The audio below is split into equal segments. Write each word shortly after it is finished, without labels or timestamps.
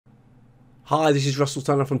Hi, this is Russell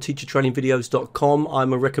Stannard from teachertrainingvideos.com.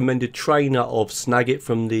 I'm a recommended trainer of Snagit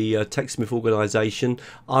from the TechSmith organisation.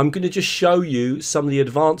 I'm going to just show you some of the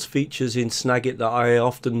advanced features in Snagit that I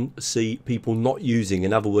often see people not using.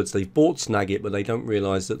 In other words, they've bought Snagit but they don't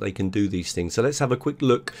realise that they can do these things. So let's have a quick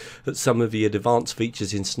look at some of the advanced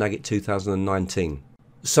features in Snagit 2019.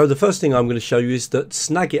 So the first thing I'm going to show you is that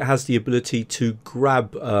Snagit has the ability to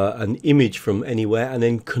grab an image from anywhere and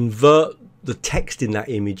then convert the text in that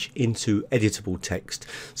image into editable text.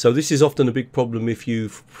 So this is often a big problem if you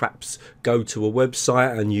perhaps go to a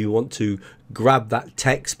website and you want to grab that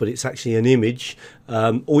text but it's actually an image.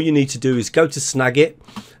 All you need to do is go to Snagit.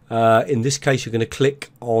 In this case you're going to click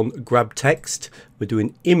on grab text. We're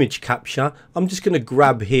doing image capture. I'm just going to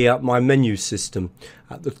grab here my menu system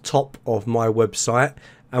at the top of my website.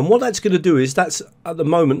 And what that's going to do is, that's at the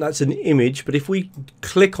moment that's an image, but if we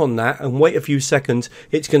click on that and wait a few seconds,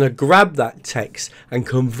 it's going to grab that text and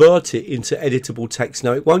convert it into editable text.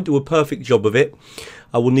 Now it won't do a perfect job of it.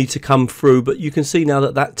 I will need to come through, but you can see now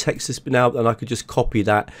that that text has been out and I could just copy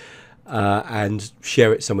that and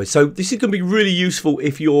share it somewhere. So this is going to be really useful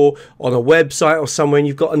if you're on a website or somewhere and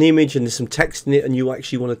you've got an image and there's some text in it and you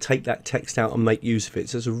actually want to take that text out and make use of it.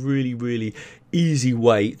 So it's a really easy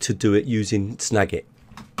way to do it using Snagit.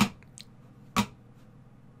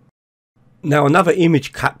 Now another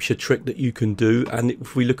image capture trick that you can do, and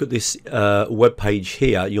if we look at this web page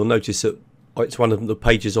here, you'll notice that it's one of the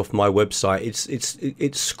pages off my website.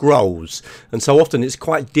 It scrolls, and so often it's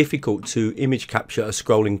quite difficult to image capture a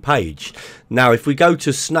scrolling page. Now if we go to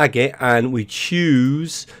Snagit and we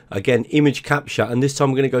choose again image capture, and this time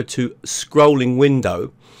we're going to go to scrolling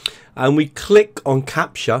window, and we click on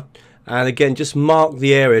capture, and again just mark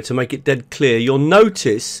the area to make it dead clear. You'll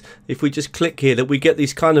notice if we just click here that we get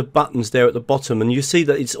these kind of buttons there at the bottom, and you see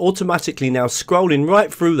that it's automatically now scrolling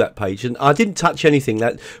right through that page, and I didn't touch anything.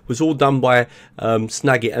 That was all done by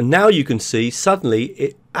Snagit, and now you can see suddenly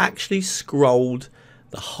it actually scrolled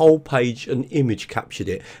the whole page and image captured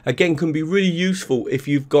it. Again, can be really useful if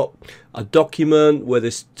you've got a document where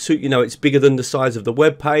there's it's bigger than the size of the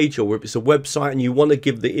web page, or if it's a website and you want to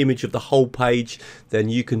give the image of the whole page, then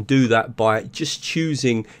you can do that by just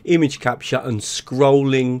choosing image capture and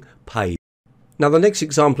scrolling page. Now the next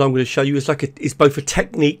example I'm going to show you is both a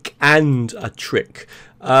technique and a trick.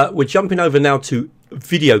 We're jumping over now to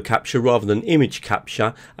video capture rather than image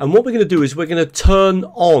capture, and what we're going to do is we're going to turn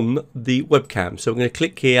on the webcam. So we're going to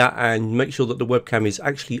click here and make sure that the webcam is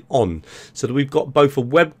actually on, so that we've got both a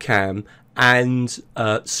webcam and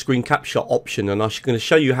screen capture option, and I'm going to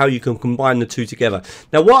show you how you can combine the two together.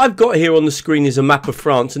 Now what I've got here on the screen is a map of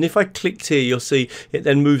France, and if I clicked here you'll see it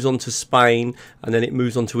then moves on to Spain and then it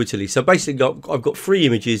moves on to Italy. So basically I've got three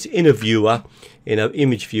images in a viewer, in an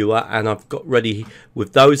image viewer, and I've got ready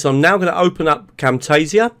with those. I'm now going to open up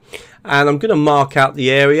Camtasia and I'm going to mark out the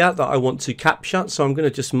area that I want to capture. So I'm going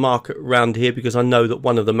to just mark it around here because I know that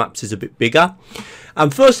one of the maps is a bit bigger.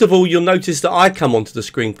 And first of all, you'll notice that I come onto the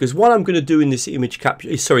screen, because what I'm going to do in this image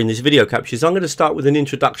capture, in this video capture, is I'm going to start with an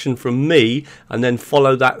introduction from me and then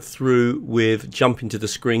follow that through with jumping to the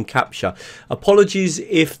screen capture. Apologies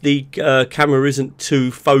if the camera isn't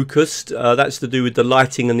too focused. That's to do with the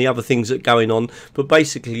lighting and the other things that are going on. But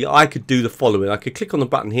basically, I could do the following. I could click on the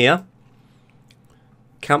button here,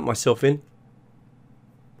 count myself in.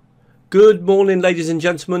 Good morning, ladies and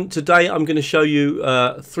gentlemen. Today I'm going to show you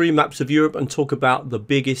three maps of Europe and talk about the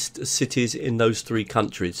biggest cities in those three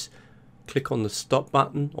countries. Click on the stop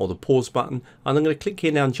button or the pause button, and I'm going to click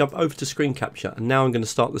here now and jump over to screen capture, and now I'm going to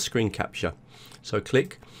start the screen capture. So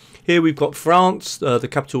click. Here we've got France. The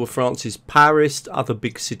capital of France is Paris. Other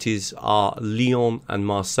big cities are Lyon and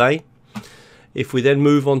Marseille. If we then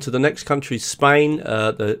move on to the next country, Spain,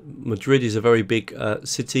 Madrid is a very big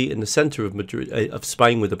city in the center of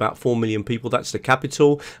Spain with about 4 million people. That's the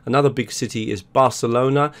capital. Another big city is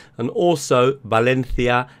Barcelona, and also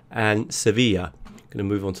Valencia and Sevilla. Going to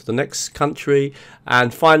move on to the next country,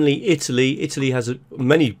 and finally Italy. Italy has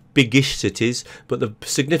many big-ish cities, but the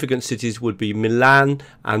significant cities would be Milan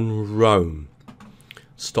and Rome.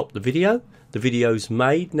 Stop the video. The video's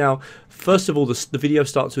made. Now first of all, the video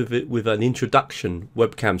starts with an introduction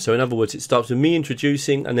webcam. So in other words, it starts with me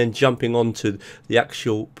introducing and then jumping on to the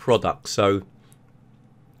actual product. So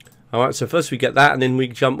alright, so first we get that and then we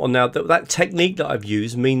jump on. Now that technique that I've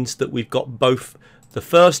used means that we've got both the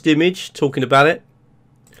first image talking about it,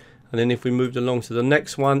 and then if we moved along to the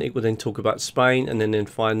next one, it would then talk about Spain, and then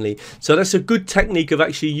finally. So that's a good technique of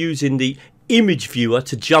actually using the image viewer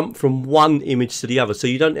to jump from one image to the other, so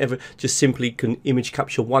you don't ever just simply can image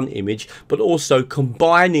capture one image, but also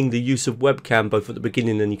combining the use of webcam both at the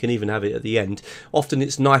beginning and you can even have it at the end. Often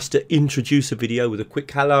it's nice to introduce a video with a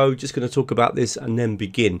quick hello, just going to talk about this, and then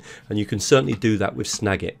begin, and you can certainly do that with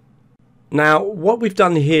Snagit. Now what we've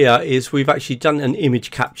done here is we've actually done an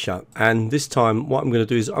image capture, and this time what I'm going to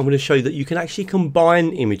do is I'm going to show you that you can actually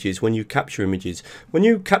combine images when you capture images. When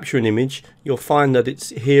you capture an image, you'll find that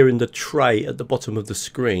it's here in the tray at the bottom of the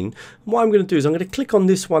screen. And what I'm going to do is I'm going to click on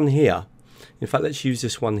this one here. In fact, let's use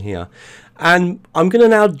this one here, and I'm going to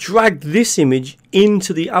now drag this image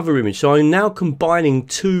into the other image. So I'm now combining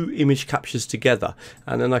two image captures together,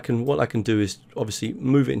 and then what I can do is obviously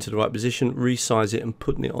move it into the right position, resize it, and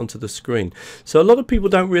putting it onto the screen. So a lot of people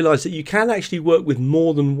don't realize that you can actually work with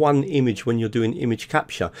more than one image when you're doing image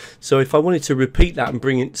capture. So if I wanted to repeat that and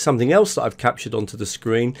bring in something else that I've captured onto the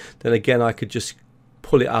screen, then again I could just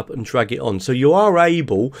pull it up and drag it on. So you are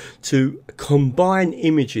able to combine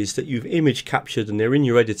images that you've image captured and they're in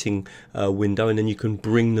your editing window, and then you can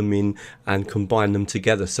bring them in and combine them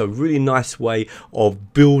together. So really nice way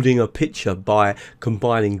of building a picture by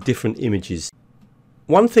combining different images.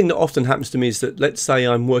 One thing that often happens to me is that, let's say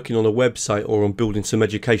I'm working on a website or I'm building some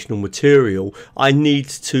educational material, I need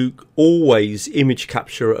to always image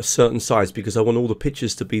capture at a certain size because I want all the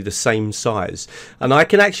pictures to be the same size. And I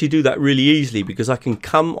can actually do that really easily because I can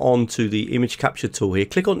come on to the image capture tool here,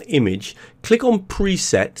 click on image, click on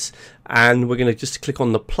presets, and we're going to just click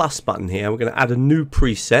on the plus button here. We're going to add a new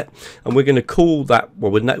preset, and we're going to call that,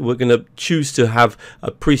 well, we're going to choose to have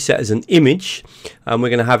a preset as an image, and we're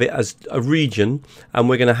going to have it as a region, and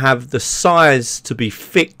we're going to have the size to be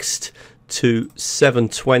fixed to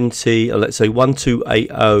 720, or let's say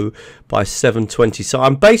 1280 by 720. So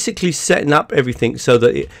I'm basically setting up everything so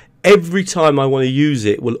that every time I want to use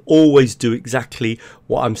it will always do exactly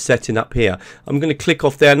what I'm setting up here. I'm going to click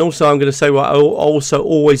off there, and also I'm going to say, right, I also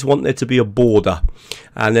always want there to be a border.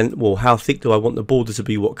 And then, well, how thick do I want the border to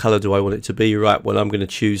be? What color do I want it to be? Right, well, I'm going to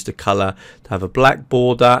choose the color to have a black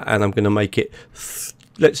border, and I'm going to make it,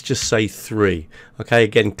 let's just say 3. Okay,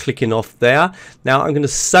 again, clicking off there. Now I'm going to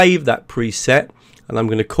save that preset, and I'm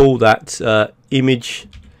going to call that image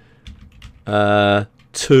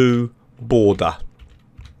to border.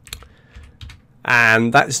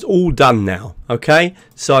 And that's all done now. Okay,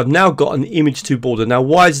 so I've now got an image to border. Now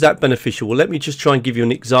why is that beneficial? Well, let me just try and give you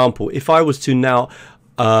an example. If I was to now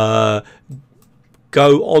go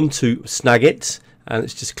onto Snagit, and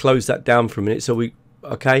let's just close that down for a minute. So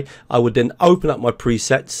I would then open up my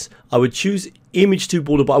presets, I would choose image to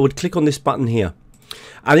border, but I would click on this button here.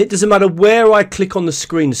 And it doesn't matter where I click on the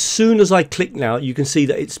screen, as soon as I click now, you can see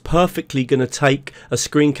that it's perfectly going to take a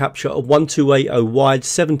screen capture of 1280 wide,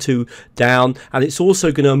 7.2 down, and it's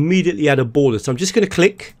also going to immediately add a border. So I'm just going to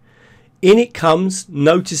click, in it comes,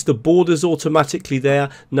 notice the border's automatically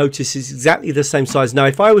there, notice it's exactly the same size. Now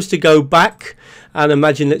if I was to go back and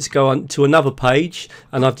imagine, let's go on to another page,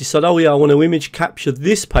 and I've decided, oh yeah, I want to image capture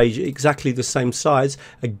this page at exactly the same size,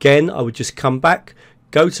 again I would just come back,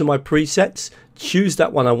 go to my presets, choose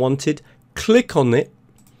that one I wanted, click on it,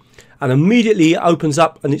 and immediately it opens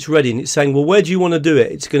up and it's ready, and it's saying, well, where do you want to do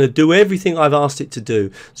it? It's going to do everything I've asked it to do.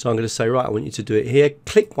 So I'm going to say, right, I want you to do it here.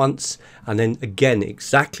 Click once, and then again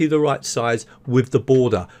exactly the right size with the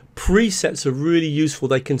border. Presets are really useful.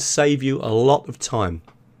 They can save you a lot of time.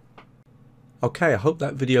 Okay, I hope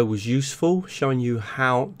that video was useful, showing you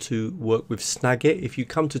how to work with Snagit. If you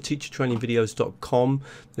come to teachertrainingvideos.com,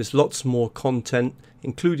 there's lots more content,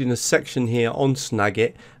 including a section here on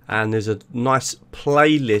Snagit, and there's a nice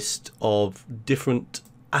playlist of different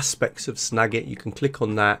aspects of Snagit. You can click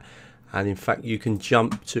on that, and in fact you can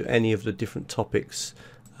jump to any of the different topics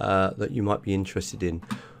that you might be interested in.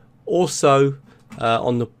 Also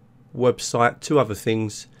on the website, 2 other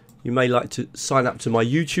things. You may like to sign up to my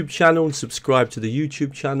YouTube channel and subscribe to the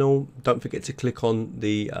YouTube channel. Don't forget to click on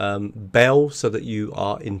the bell so that you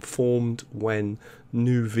are informed when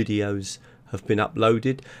new videos have been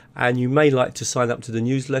uploaded. And you may like to sign up to the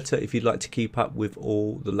newsletter if you'd like to keep up with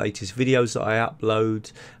all the latest videos that I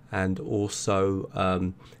upload, and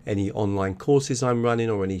also any online courses I'm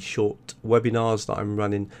running or any short webinars that I'm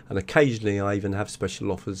running. And occasionally I even have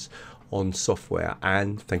special offers on software.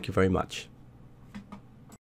 And thank you very much.